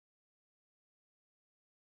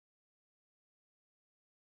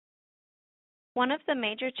One of the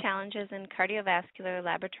major challenges in cardiovascular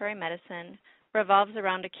laboratory medicine revolves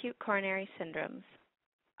around acute coronary syndromes.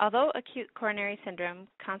 Although acute coronary syndrome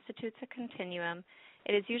constitutes a continuum,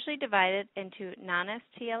 it is usually divided into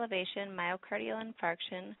non-ST elevation myocardial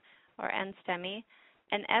infarction, or NSTEMI,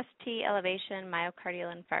 and ST elevation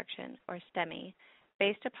myocardial infarction, or STEMI,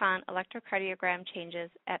 based upon electrocardiogram changes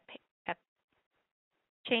at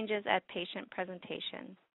patient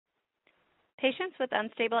presentation. Patients with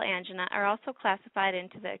unstable angina are also classified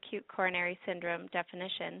into the acute coronary syndrome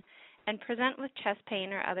definition and present with chest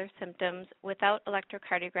pain or other symptoms without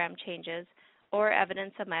electrocardiogram changes or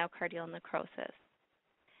evidence of myocardial necrosis.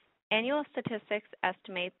 Annual statistics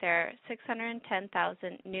estimate there are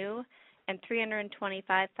 610,000 new and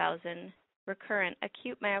 325,000 recurrent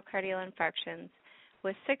acute myocardial infarctions,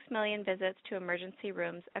 with 6 million visits to emergency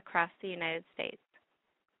rooms across the United States.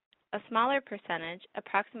 A smaller percentage,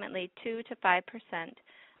 approximately 2 to 5%,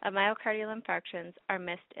 of myocardial infarctions are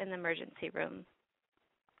missed in the emergency room.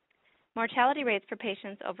 Mortality rates for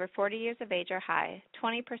patients over 40 years of age are high,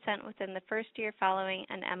 20% within the first year following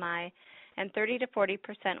an MI and 30 to 40%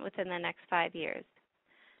 within the next 5 years.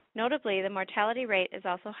 Notably, the mortality rate is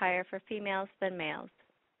also higher for females than males.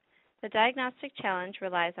 The diagnostic challenge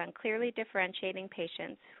relies on clearly differentiating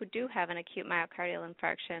patients who do have an acute myocardial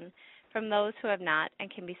infarction from those who have not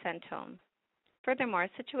and can be sent home. Furthermore,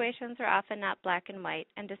 situations are often not black and white,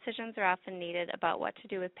 and decisions are often needed about what to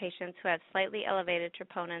do with patients who have slightly elevated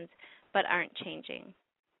troponins but aren't changing.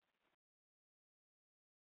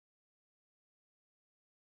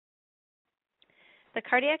 The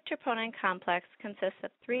cardiac troponin complex consists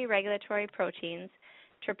of 3 regulatory proteins,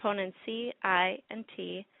 troponin C, I, and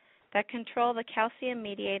T, that control the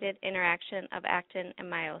calcium-mediated interaction of actin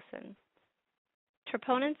and myosin.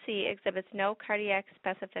 Troponin C exhibits no cardiac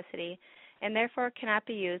specificity and therefore cannot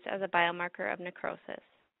be used as a biomarker of necrosis.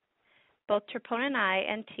 Both troponin I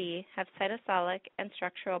and T have cytosolic and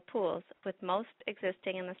structural pools, with most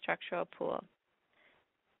existing in the structural pool.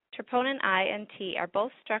 Troponin I and T are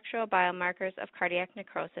both structural biomarkers of cardiac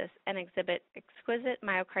necrosis and exhibit exquisite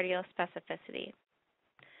myocardial specificity.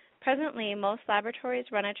 Presently, most laboratories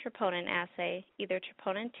run a troponin assay, either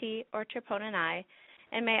troponin T or troponin I,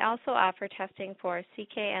 and may also offer testing for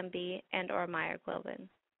CKMB and/or myoglobin.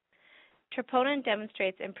 Troponin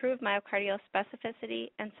demonstrates improved myocardial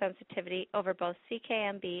specificity and sensitivity over both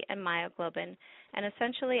CKMB and myoglobin and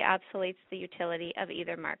essentially obsoletes the utility of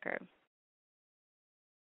either marker.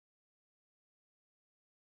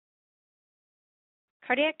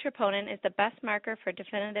 Cardiac troponin is the best marker for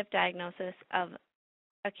definitive diagnosis of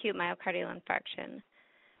acute myocardial infarction.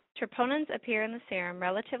 Troponins appear in the serum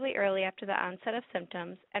relatively early after the onset of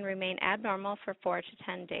symptoms and remain abnormal for 4 to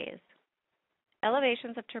 10 days.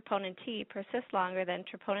 Elevations of troponin T persist longer than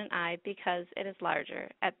troponin I because it is larger,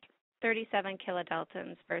 at 37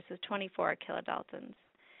 kilodaltons versus 24 kilodaltons.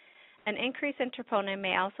 An increase in troponin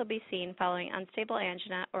may also be seen following unstable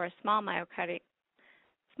angina or a small myocardial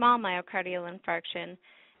infarction,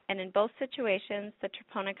 and in both situations, the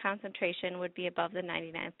troponin concentration would be above the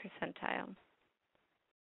 99th percentile.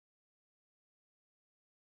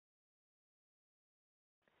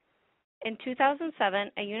 In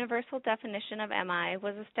 2007, a universal definition of MI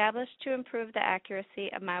was established to improve the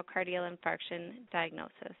accuracy of myocardial infarction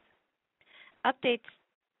diagnosis. Updates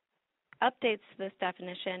to this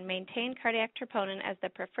definition maintain cardiac troponin as the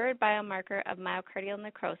preferred biomarker of myocardial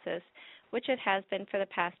necrosis, which it has been for the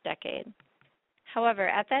past decade. However,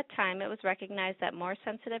 at that time, it was recognized that more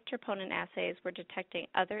sensitive troponin assays were detecting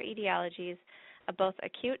other etiologies of both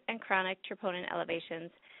acute and chronic troponin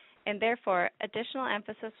elevations, and therefore additional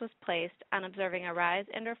emphasis was placed on observing a rise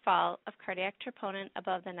and/or fall of cardiac troponin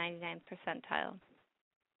above the 99th percentile.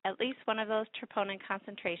 At least one of those troponin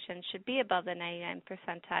concentrations should be above the 99th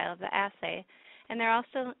percentile of the assay, and there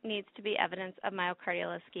also needs to be evidence of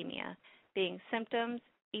myocardial ischemia, being symptoms,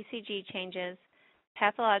 ECG changes,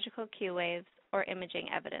 pathological Q waves, or imaging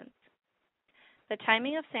evidence. The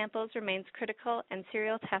timing of samples remains critical, and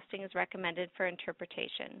serial testing is recommended for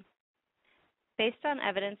interpretation. Based on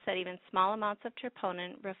evidence that even small amounts of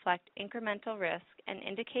troponin reflect incremental risk and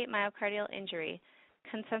indicate myocardial injury,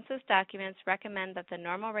 consensus documents recommend that the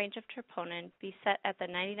normal range of troponin be set at the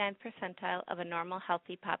 99th percentile of a normal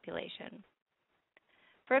healthy population.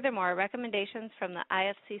 Furthermore, recommendations from the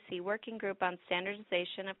AACC Working Group on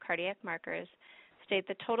Standardization of Cardiac Markers state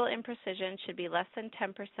the total imprecision should be less than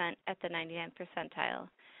 10% at the 99th percentile.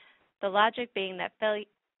 The logic being that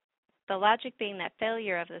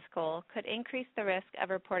failure of this goal could increase the risk of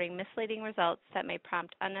reporting misleading results that may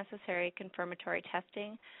prompt unnecessary confirmatory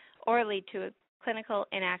testing or lead to a clinical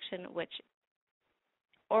inaction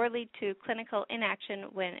or lead to clinical inaction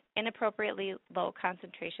when inappropriately low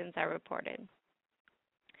concentrations are reported.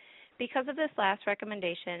 Because of this last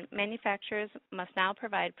recommendation, manufacturers must now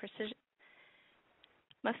provide precision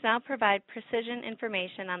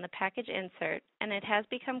information on the package insert, and it has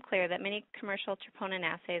become clear that many commercial troponin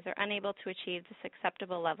assays are unable to achieve this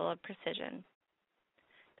acceptable level of precision.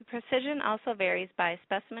 The precision also varies by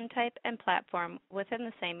specimen type and platform within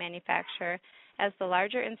the same manufacturer, as the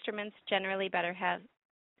larger instruments generally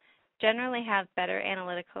have better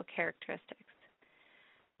analytical characteristics.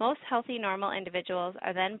 Most healthy normal individuals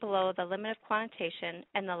are then below the limit of quantitation,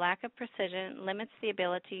 and the lack of precision limits the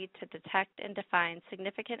ability to detect and define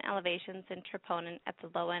significant elevations in troponin at the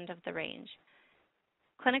low end of the range.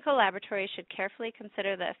 Clinical laboratories should carefully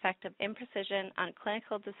consider the effect of imprecision on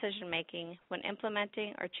clinical decision-making when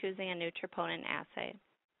implementing or choosing a new troponin assay.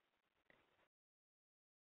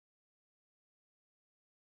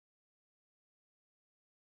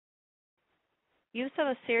 Use of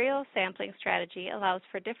a serial sampling strategy allows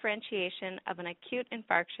for differentiation of an acute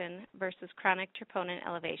infarction versus chronic troponin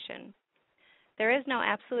elevation. There is no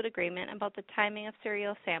absolute agreement about the timing of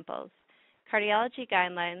serial samples. Cardiology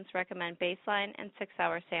guidelines recommend baseline and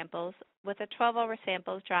 6-hour samples, with a 12-hour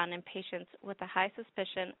samples drawn in patients with a high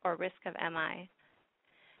suspicion or risk of MI.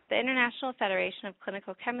 The International Federation of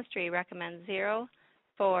Clinical Chemistry recommends 0,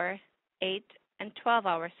 4, 8, and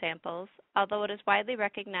 12-hour samples, although it is widely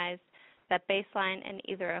recognized that baseline and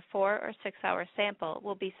either a 4 or 6-hour sample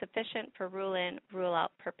will be sufficient for rule-in,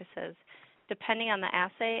 rule-out purposes, depending on the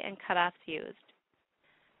assay and cutoffs used.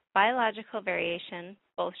 Biological variation,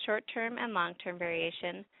 both short-term and long-term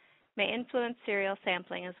variation, may influence serial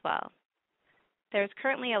sampling as well. There is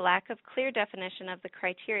currently a lack of clear definition of the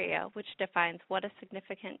criteria which defines what a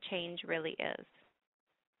significant change really is.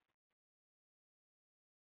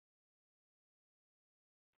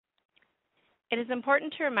 It is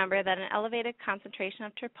important to remember that an elevated concentration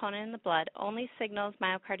of troponin in the blood only signals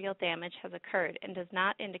myocardial damage has occurred and does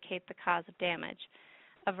not indicate the cause of damage.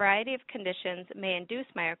 A variety of conditions may induce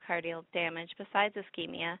myocardial damage besides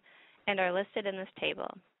ischemia and are listed in this table.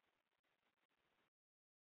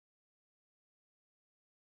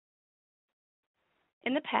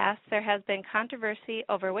 In the past, there has been controversy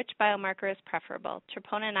over which biomarker is preferable,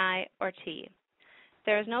 troponin I or T.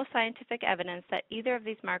 There is no scientific evidence that either of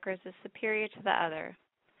these markers is superior to the other.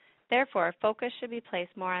 Therefore, focus should be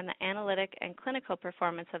placed more on the analytic and clinical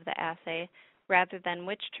performance of the assay rather than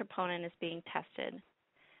which troponin is being tested.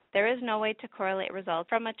 There is no way to correlate results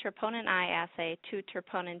from a troponin I assay to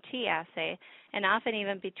troponin T assay, and often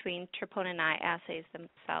even between troponin I assays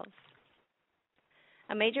themselves.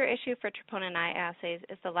 A major issue for troponin I assays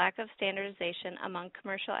is the lack of standardization among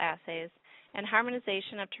commercial assays, and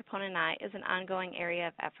harmonization of troponin I is an ongoing area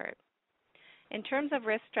of effort. In terms of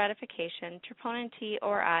risk stratification, troponin T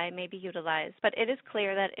or I may be utilized, but it is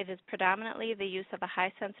clear that it is predominantly the use of a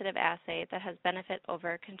high-sensitive assay that has benefit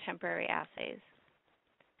over contemporary assays.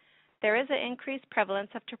 There is an increased prevalence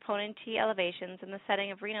of troponin T elevations in the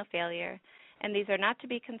setting of renal failure, and these are not to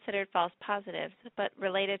be considered false positives, but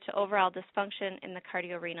related to overall dysfunction in the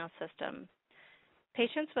cardiorenal system.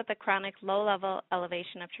 Patients with a chronic low-level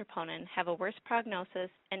elevation of troponin have a worse prognosis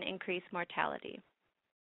and increased mortality.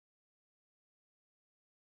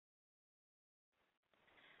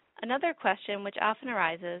 Another question which often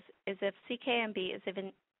arises is if CKMB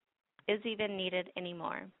is even needed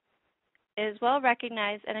anymore. It is well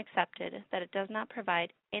recognized and accepted that it does not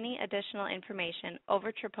provide any additional information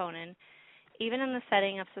over troponin, even in the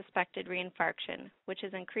setting of suspected reinfarction, which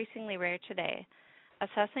is increasingly rare today,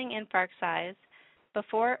 assessing infarct size,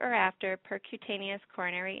 before or after percutaneous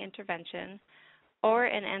coronary intervention, or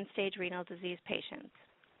in end-stage renal disease patients.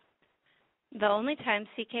 The only time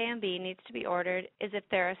CKMB needs to be ordered is if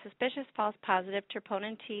there are suspicious false positive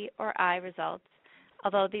troponin T or I results,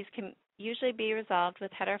 although these can usually be resolved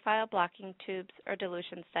with heterophile blocking tubes or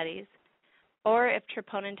dilution studies, or if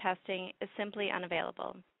troponin testing is simply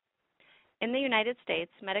unavailable. In the United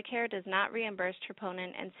States, Medicare does not reimburse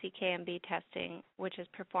troponin and CKMB testing, which is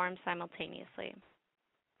performed simultaneously.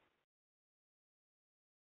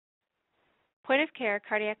 Point-of-care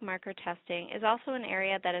cardiac marker testing is also an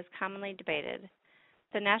area that is commonly debated.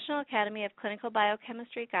 The National Academy of Clinical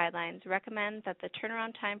Biochemistry guidelines recommend that the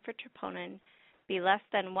turnaround time for troponin be less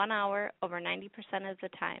than 1 hour over 90% of the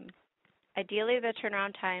time. Ideally, the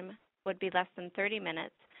turnaround time would be less than 30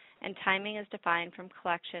 minutes, and timing is defined from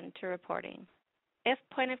collection to reporting. If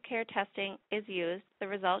point-of-care testing is used, the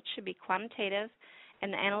results should be quantitative,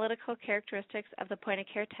 and the analytical characteristics of the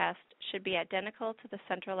point-of-care test should be identical to the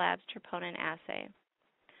central lab's troponin assay.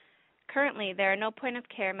 Currently, there are no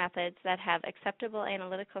point-of-care methods that have acceptable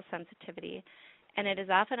analytical sensitivity, and it is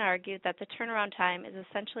often argued that the turnaround time is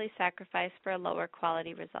essentially sacrificed for a lower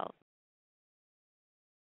quality result.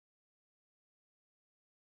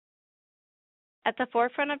 At the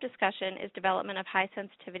forefront of discussion is development of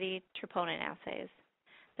high-sensitivity troponin assays.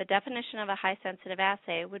 The definition of a high-sensitive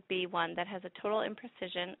assay would be one that has a total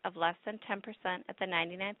imprecision of less than 10% at the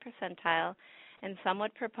 99th percentile, and some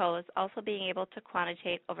would propose also being able to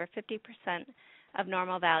quantitate over 50% of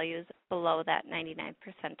normal values below that 99th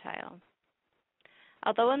percentile.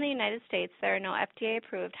 Although in the United States there are no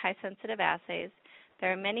FDA-approved high-sensitive assays,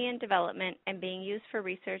 there are many in development and being used for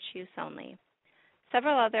research use only.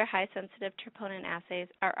 Several other high-sensitive troponin assays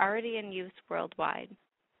are already in use worldwide.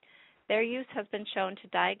 Their use has been shown to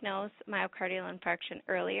diagnose myocardial infarction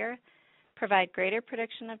earlier, provide greater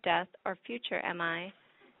prediction of death or future MI,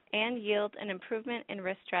 and yield an improvement in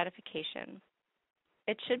risk stratification.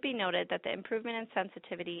 It should be noted that the improvement in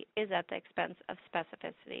sensitivity is at the expense of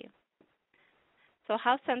specificity. So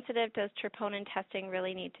how sensitive does troponin testing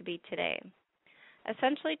really need to be today?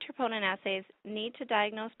 Essentially, troponin assays need to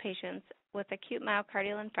diagnose patients with acute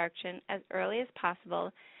myocardial infarction as early as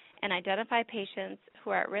possible and identify patients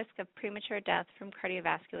who are at risk of premature death from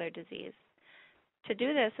cardiovascular disease. To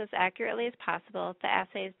do this as accurately as possible, the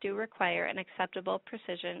assays do require an acceptable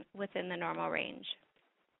precision within the normal range.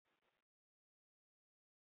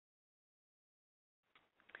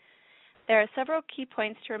 There are several key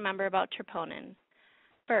points to remember about troponin.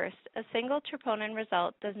 First, a single troponin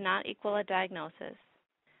result does not equal a diagnosis.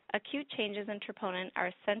 Acute changes in troponin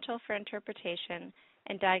are essential for interpretation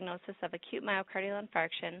and diagnosis of acute myocardial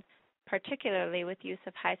infarction, particularly with use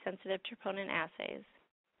of high-sensitive troponin assays.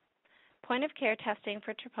 Point-of-care testing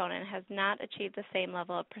for troponin has not achieved the same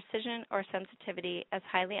level of precision or sensitivity as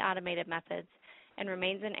highly automated methods and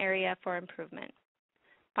remains an area for improvement.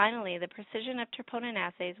 Finally, the precision of troponin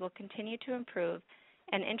assays will continue to improve,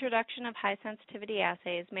 and introduction of high-sensitivity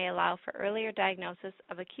assays may allow for earlier diagnosis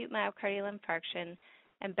of acute myocardial infarction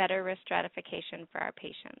and better risk stratification for our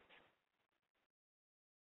patients.